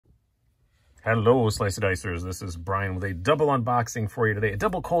Hello, Slice of Dicers. This is Brian with a double unboxing for you today. A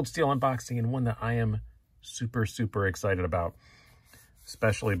double Cold Steel unboxing, and one that I am super, super excited about,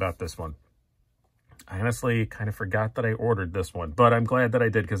 especially about this one. I honestly kind of forgot that I ordered this one, but I'm glad that I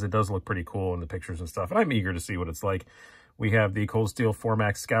did because it does look pretty cool in the pictures and stuff, and I'm eager to see what it's like. We have the Cold Steel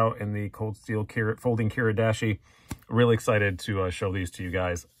 4MAX Scout and the Cold Steel folding Kiridashi. Really excited to show these to you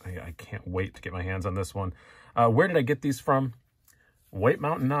guys. I can't wait to get my hands on this one. Where did I get these from?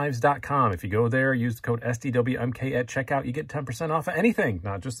 WhiteMountainKnives.com. If you go there, use the code SDWMK at checkout, you get 10% off of anything,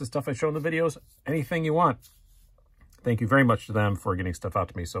 not just the stuff I show in the videos, anything you want. Thank you very much to them for getting stuff out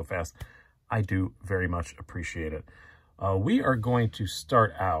to me so fast. I do very much appreciate it. We are going to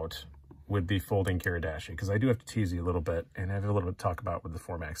start out with the folding Kiridashi because I do have to tease you a little bit, and I have a little bit to talk about with the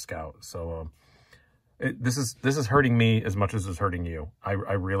 4MAX Scout. So this is hurting me as much as it's hurting you. I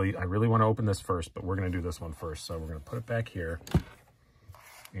really want to open this first, but we're going to do this one first. So we're going to put it back here.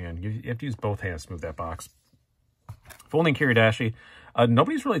 And you have to use both hands to move that box. Folding Kiridashi.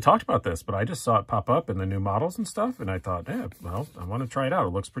 Nobody's really talked about this, but I just saw it pop up in the new models and stuff, and I thought, yeah, well, I want to try it out.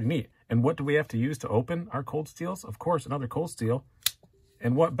 It looks pretty neat. And what do we have to use to open our Cold Steels? Of course, another Cold Steel.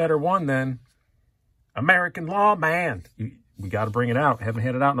 And what better one than American Lawman? We got to bring it out. Haven't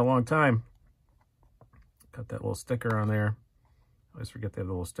had it out in a long time. Got that little sticker on there. I always forget that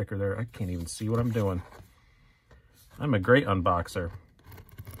little sticker there. I can't even see what I'm doing. I'm a great unboxer.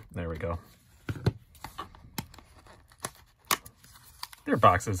 There we go. Their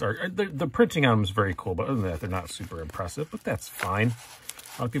boxes are, the printing on them is very cool, but other than that, they're not super impressive, but that's fine.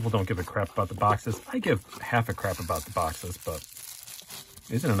 A lot of people don't give a crap about the boxes. I give half a crap about the boxes, but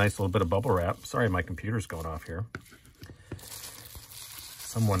isn't a nice little bit of bubble wrap. Sorry, my computer's going off here.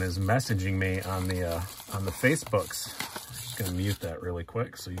 Someone is messaging me on the Facebooks. I'm just gonna mute that really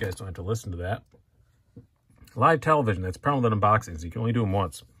quick so you guys don't have to listen to that. Live television, that's the problem with unboxings. You can only do them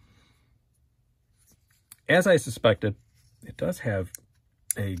once. As I suspected, it does have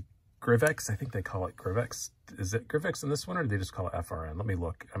a Grivex. I think they call it Grivex. Is it Grivex in this one, or do they just call it FRN? Let me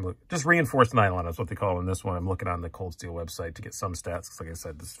look. Just reinforced nylon is what they call it in this one. I'm looking on the Cold Steel website to get some stats. Because like I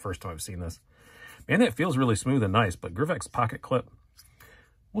said, this is the first time I've seen this. Man, that feels really smooth and nice, but Grivex pocket clip.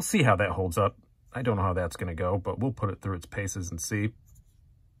 We'll see how that holds up. I don't know how that's going to go, but we'll put it through its paces and see.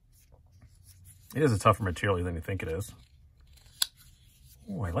 It is a tougher material than you think it is.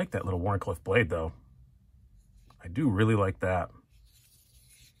 Oh, I like that little Wharncliffe blade, though. I do really like that.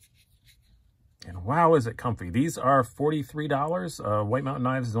 And wow, is it comfy. These are $43. White Mountain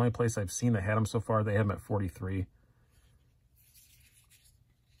Knives is the only place I've seen that had them so far. They have them at $43. It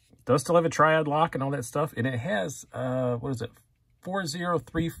does still have a triad lock and all that stuff. And it has, what is it?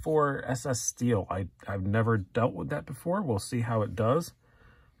 4034 SS steel. I've never dealt with that before. We'll see how it does.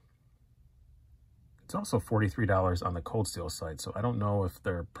 It's also $43 on the Cold Steel site, so I don't know if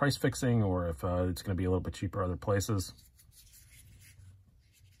they're price fixing or if it's going to be a little bit cheaper other places.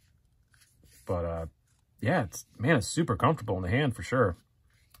 But yeah, it's super comfortable in the hand for sure.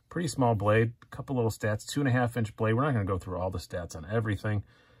 Pretty small blade, a couple little stats, 2.5-inch blade. We're not going to go through all the stats on everything.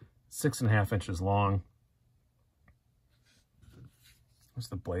 6.5 inches long. What's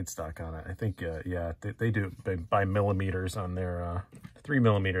the blade stock on it? I think, yeah, they do it by millimeters on their, 3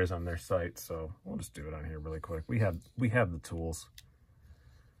 millimeters on their site. So we'll just do it on here really quick. We have the tools.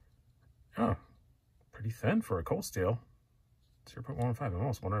 Oh, pretty thin for a Cold Steel. 0.15. I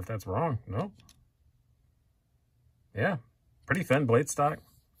almost wonder if that's wrong. Nope. Yeah, pretty thin blade stock.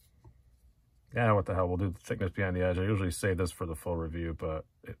 Yeah, what the hell? We'll do the thickness behind the edge. I usually save this for the full review, but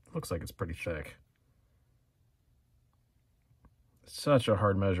it looks like it's pretty thick. Such a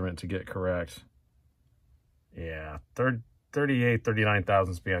hard measurement to get correct. Yeah, 38, 39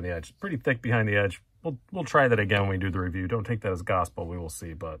 thousandths behind the edge. Pretty thick behind the edge. We'll try that again when we do the review. Don't take that as gospel. We will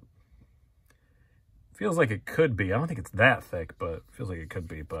see, but feels like it could be. I don't think it's that thick, but it feels like it could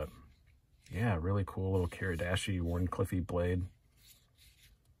be. But yeah, really cool little Kiridashi Wharncliffe blade.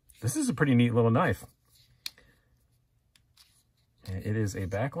 This is a pretty neat little knife. And it is a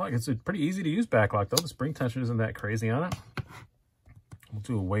backlock. It's a pretty easy to use backlock though. The spring tension isn't that crazy on it. We'll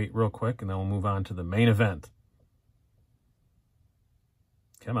do a weight real quick, and then we'll move on to the main event.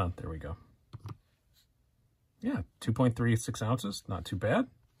 Come on, there we go. Yeah, 2.36 ounces, not too bad.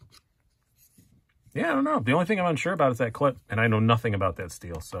 Yeah, I don't know. The only thing I'm unsure about is that clip, and I know nothing about that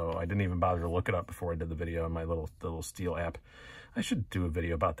steel, so I didn't even bother to look it up before I did the video on my little steel app. I should do a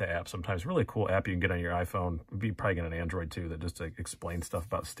video about the app sometimes. Really cool app you can get on your iPhone. You probably get an Android too that just explains stuff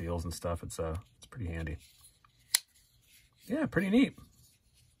about steels and stuff. It's pretty handy. Yeah, pretty neat.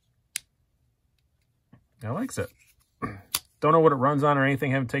 I likes it. Don't know what it runs on or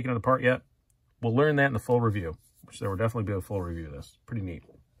anything. Haven't taken it apart yet. We'll learn that in the full review, which there will definitely be a full review of this. Pretty neat.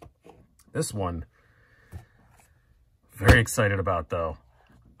 This one, very excited about though.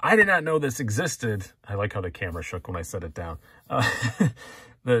 I did not know this existed. I like how the camera shook when I set it down.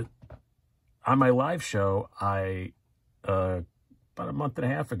 On my live show, about a month and a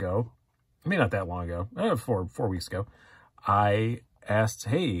half ago, I mean, not that long ago, 4 weeks ago, I asked,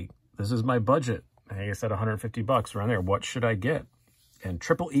 hey, this is my budget. I think I said $150 around there. What should I get? And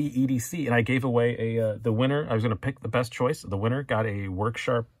Triple E EDC, and I gave away the winner. I was going to pick the best choice. The winner got a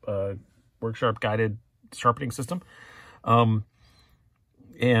Worksharp guided sharpening system.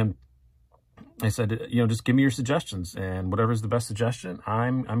 And I said, you know, just give me your suggestions, and whatever's the best suggestion,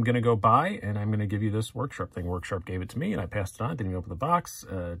 I'm going to go buy, and I'm going to give you this Worksharp thing. Worksharp gave it to me, and I passed it on. Didn't even open the box.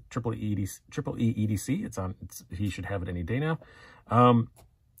 Triple E EDC. It's on. He should have it any day now.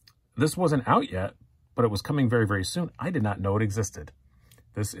 This wasn't out yet, but it was coming very, very soon. I did not know it existed.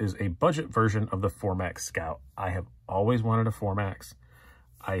 This is a budget version of the Formax Scout. I have always wanted a Formax.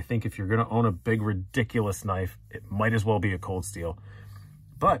 I think if you're going to own a big, ridiculous knife, it might as well be a Cold Steel.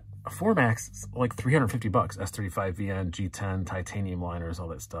 But a Formax is like $350, S35 VN, G10, titanium liners, all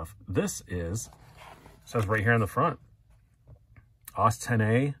that stuff. This is, says right here on the front, AUS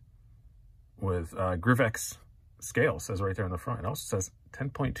 10A with Grivex scale, says right there on the front. It also says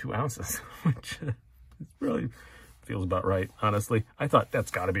 10.2 ounces, which really feels about right, honestly. I thought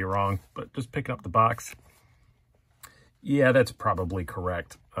that's got to be wrong, but just picking up the box, yeah, that's probably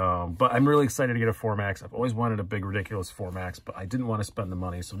correct. But I'm really excited to get a Formax. I've always wanted a big, ridiculous Formax, but I didn't want to spend the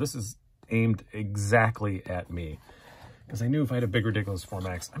money. So this is aimed exactly at me, because I knew if I had a big, ridiculous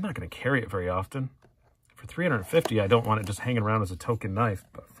Formax, I'm not going to carry it very often. For $350, I don't want it just hanging around as a token knife.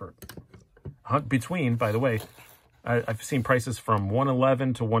 But for between, by the way, I've seen prices from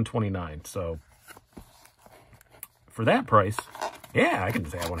 $111 to $129. So for that price, yeah, I can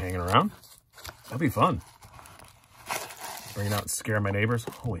just have one hanging around. That'd be fun. Bring it out and scare my neighbors.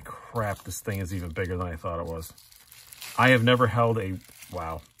 Holy crap, this thing is even bigger than I thought it was. I have never held a,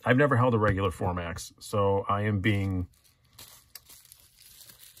 wow, I've never held a regular Formax, so I am being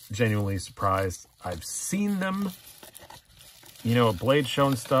genuinely surprised. I've seen them, you know, at Blade Show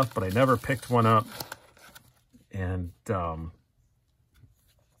and stuff, but I never picked one up. And,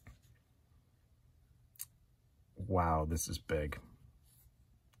 wow, this is big.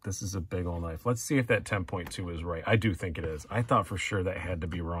 This is a big old knife. Let's see if that 10.2 is right. I do think it is. I thought for sure that had to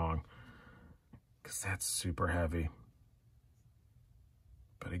be wrong, because that's super heavy.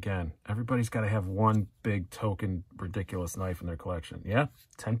 But again, everybody's got to have one big token ridiculous knife in their collection. Yeah,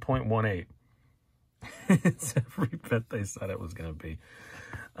 10.18. It's every bit they said it was going to be.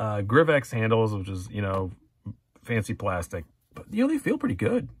 Grivex handles, which is, you know, fancy plastic, but you know, they feel pretty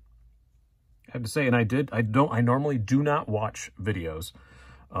good, I have to say. And I normally do not watch videos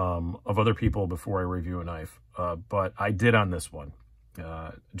of other people before I review a knife, but I did on this one.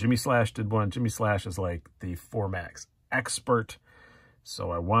 Jimmy Slash did one. Jimmy Slash is like the Formax expert,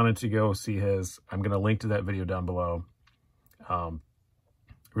 so I wanted to go see his. I'm going to link to that video down below.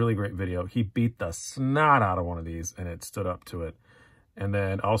 Really great video. He beat the snot out of one of these, and it stood up to it. And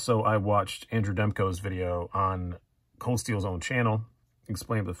then also I watched Andrew Demko's video on Cold Steel's own channel,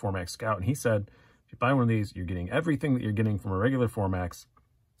 explaining the Formax Scout, and he said, if you buy one of these, you're getting everything that you're getting from a regular Formax,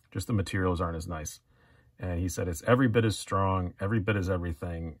 just the materials aren't as nice. And he said it's every bit as strong, every bit as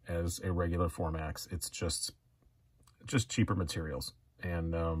everything as a regular Formax. It's just cheaper materials,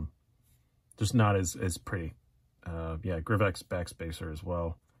 and just not as pretty. Yeah, Grivex backspacer as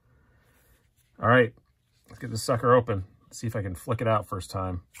well. All right, let's get this sucker open. Let's see if I can flick it out first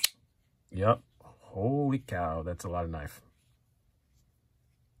time. Yep. Holy cow, that's a lot of knife.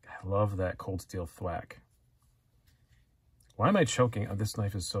 I love that Cold Steel thwack. Why am I choking? Oh, this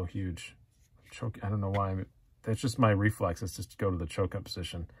knife is so huge. I don't know why. That's just my reflex. It's just to go to the choke up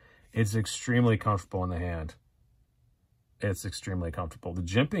position. It's extremely comfortable in the hand. It's extremely comfortable. The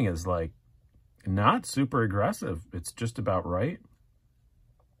jimping is like not super aggressive. It's just about right.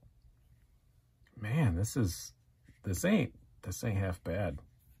 Man, this ain't half bad.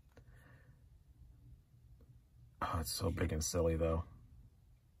 Oh, it's so big and silly though.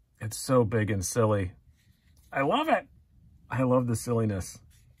 It's so big and silly. I love it. I love the silliness.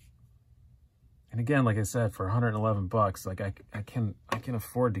 And again, like I said, for 111 bucks, like I can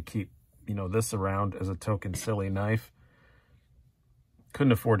afford to keep, you know, this around as a token silly knife.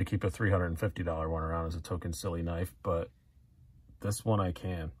 Couldn't afford to keep a $350 one around as a token silly knife, but this one I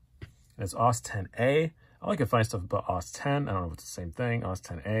can. And it's AUS 10A. I like to find stuff about AUS 10. I don't know if it's the same thing. AUS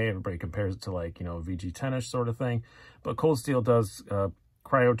 10A, everybody compares it to like, you know, a VG10-ish sort of thing. But Cold Steel does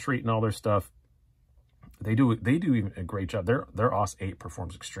cryo treat and all their stuff. They do even a great job. Their AUS 8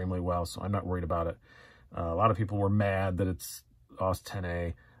 performs extremely well, so I'm not worried about it. A lot of people were mad that it's AUS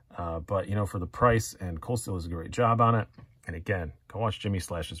 10A. But, you know, for the price, and Cold Steel does a great job on it. And again, go watch Jimmy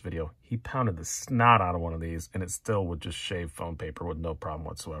Slash's video. He pounded the snot out of one of these, and it still would just shave foam paper with no problem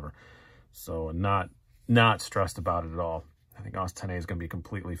whatsoever. So not stressed about it at all. I think AUS 10A is going to be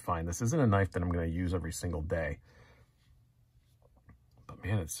completely fine. This isn't a knife that I'm going to use every single day. But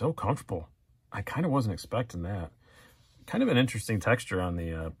man, it's so comfortable. I kind of wasn't expecting that. Kind of an interesting texture on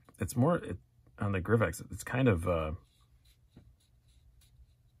the, it's more on the Grivex. It's kind of,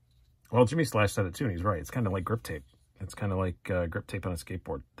 well, Jimmy Slash said it too, and he's right. It's kind of like grip tape. It's kind of like grip tape on a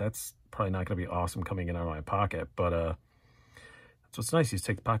skateboard. That's probably not going to be awesome coming in out of my pocket, but that's what's nice. You just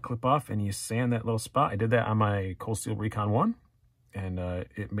take the pocket clip off and you sand that little spot. I did that on my Cold Steel Recon 1, and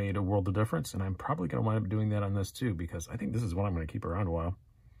it made a world of difference, and I'm probably going to wind up doing that on this too, because I think this is one I'm going to keep around a while.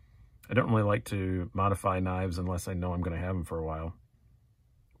 I don't really like to modify knives unless I know I'm going to have them for a while,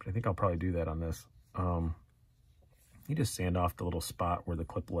 but I think I'll probably do that on this. You just sand off the little spot where the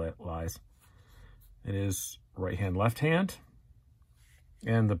clip lies. It is right hand, left hand,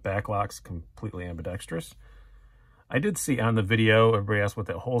 and the back lock's completely ambidextrous. I did see on the video, everybody asked what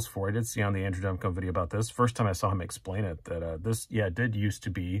that hole's for. I did see on the Andrew Demko video about this. First time I saw him explain it, that this, yeah, did used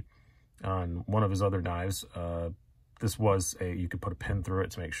to be on one of his other knives. This was you could put a pin through it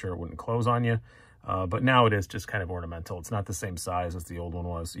to make sure it wouldn't close on you. But now it is just kind of ornamental. It's not the same size as the old one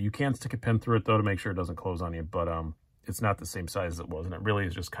was. You can stick a pin through it though to make sure it doesn't close on you, but it's not the same size as it was, and it really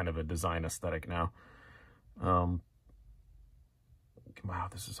is just kind of a design aesthetic now. Wow,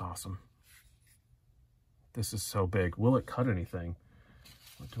 this is awesome. This is so big. Will it cut anything?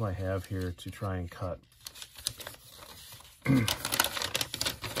 What do I have here to try and cut? And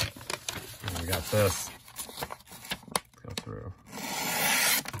we got this. Let's go through.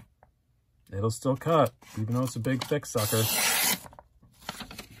 It'll still cut, even though it's a big, thick sucker.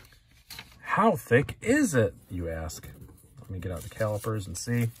 How thick is it, you ask? Let me get out the calipers and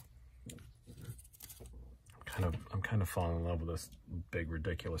see. I'm kind of falling in love with this big,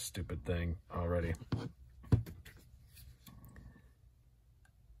 ridiculous, stupid thing already.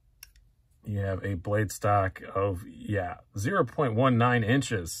 You have a blade stock of, yeah, 0.19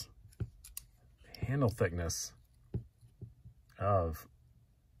 inches. Handle thickness of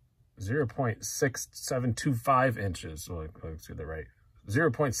 0.6725 inches. Well, let's get that right.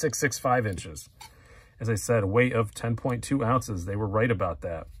 0.665 inches. As I said, weight of 10.2 ounces. They were right about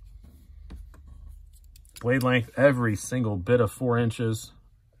that. Blade length, every single bit of 4 inches.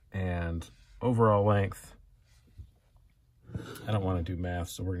 And overall length, I don't want to do math,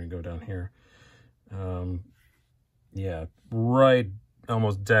 so we're going to go down here. Yeah, right,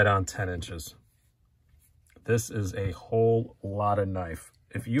 almost dead on 10 inches. This is a whole lot of knife.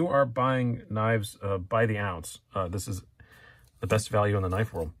 If you are buying knives by the ounce, this is the best value in the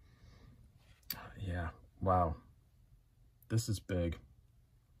knife world. Yeah, wow. This is big.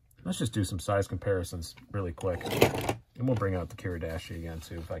 Let's just do some size comparisons really quick. And we'll bring out the Kiridashi again,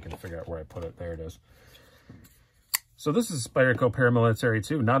 too, if I can figure out where I put it. There it is. So this is Spyderco Paramilitary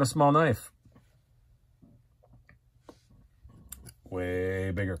 2, not a small knife.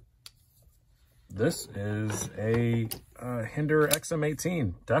 Way bigger. This is a Hinder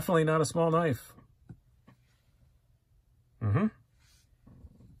XM18. Definitely not a small knife. I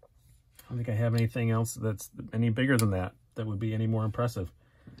don't think I have anything else that's any bigger than that would be any more impressive.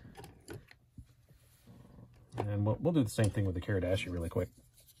 And we'll do the same thing with the Kiridashi really quick.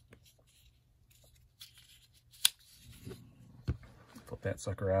 Flip that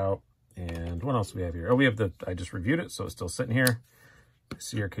sucker out. And what else do we have here? Oh, we have I just reviewed it, so it's still sitting here.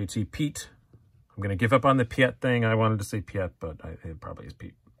 CRKT Pete. I'm going to give up on the Piet thing. I wanted to say Piet, but it probably is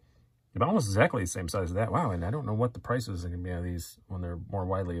Pete. It's almost exactly the same size as that. Wow, and I don't know what the prices are going to be on these when they're more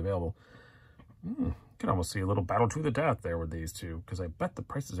widely available. You can almost see a little battle to the death there with these two, because I bet the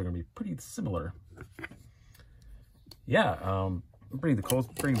prices are going to be pretty similar. Yeah, bring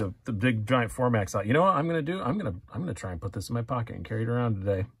the big giant Formax out. You know what I'm going to do? I'm going to try and put this in my pocket and carry it around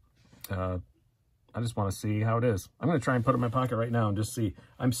today. I just want to see how it is. I'm going to try and put it in my pocket right now and just see.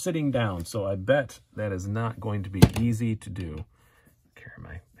 I'm sitting down, so I bet that is not going to be easy to do. Carry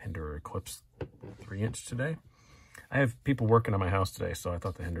my Hinder Eclipse 3-inch today. I have people working on my house today, so I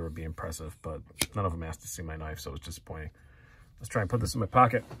thought the Hinder would be impressive, but none of them asked to see my knife, so it's disappointing. Let's try and put this in my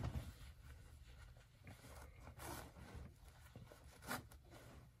pocket.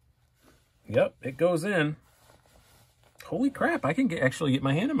 Yep, it goes in. Holy crap, I can actually get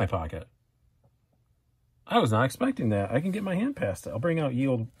my hand in my pocket. I was not expecting that. I can get my hand past it. I'll bring out ye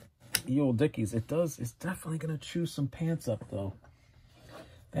old Dickies. It's definitely going to chew some pants up, though.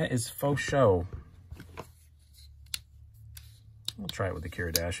 That is faux show. We'll try it with the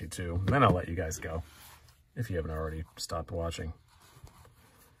Kiridashi, too. And then I'll let you guys go, if you haven't already stopped watching.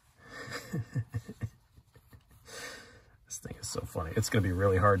 This thing is so funny. It's going to be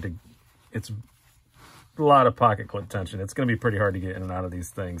really hard to, it's a lot of pocket clip tension. It's going to be pretty hard to get in and out of these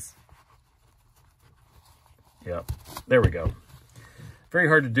things. Yep, there we go. Very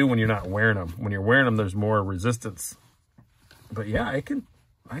hard to do when you're not wearing them. When you're wearing them, there's more resistance. But yeah, I can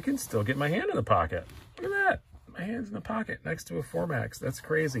still get my hand in the pocket. Look at that. My hand's in the pocket next to a 4MAX. That's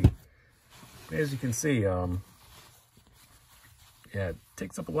crazy. As you can see, yeah, it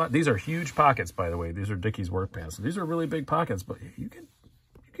takes up a lot. These are huge pockets, by the way. These are Dickies work pants. So these are really big pockets, but you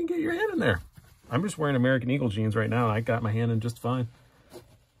can get your hand in there. I'm just wearing American Eagle jeans right now. I got my hand in just fine.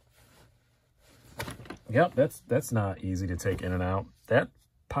 Yep, that's not easy to take in and out. That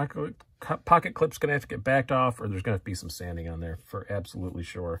pocket clip's going to have to get backed off, or there's going to have to be some sanding on there for absolutely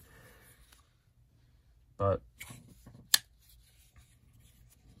sure. But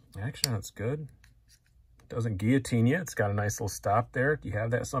action, that's good. Doesn't guillotine you. It's got a nice little stop there. You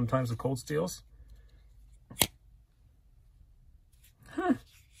have that sometimes with cold steels. Huh.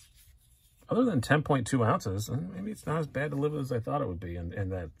 Other than 10.2 ounces, maybe it's not as bad to live with as I thought it would be. And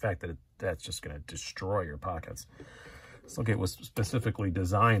the fact that that's just going to destroy your pockets. This look, it was specifically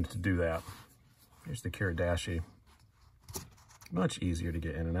designed to do that. Here's the Kiridashi. Much easier to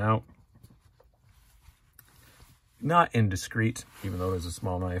get in and out. Not indiscreet, even though there's a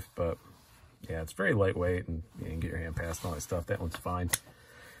small knife, but yeah, it's very lightweight and you can get your hand past and all that stuff. That one's fine.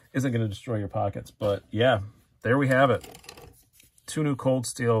 Isn't going to destroy your pockets, but yeah, there we have it. 2 new cold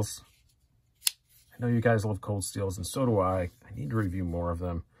steels. I know you guys love cold steels, and so do I. I need to review more of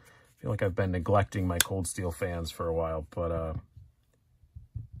them. I feel like I've been neglecting my cold steel fans for a while, but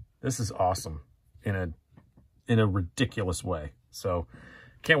this is awesome in a ridiculous way. So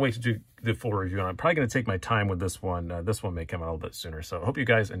can't wait to do the full review on it. I'm probably going to take my time with this one. This one may come out a little bit sooner. So I hope you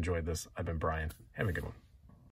guys enjoyed this. I've been Brian. Have a good one.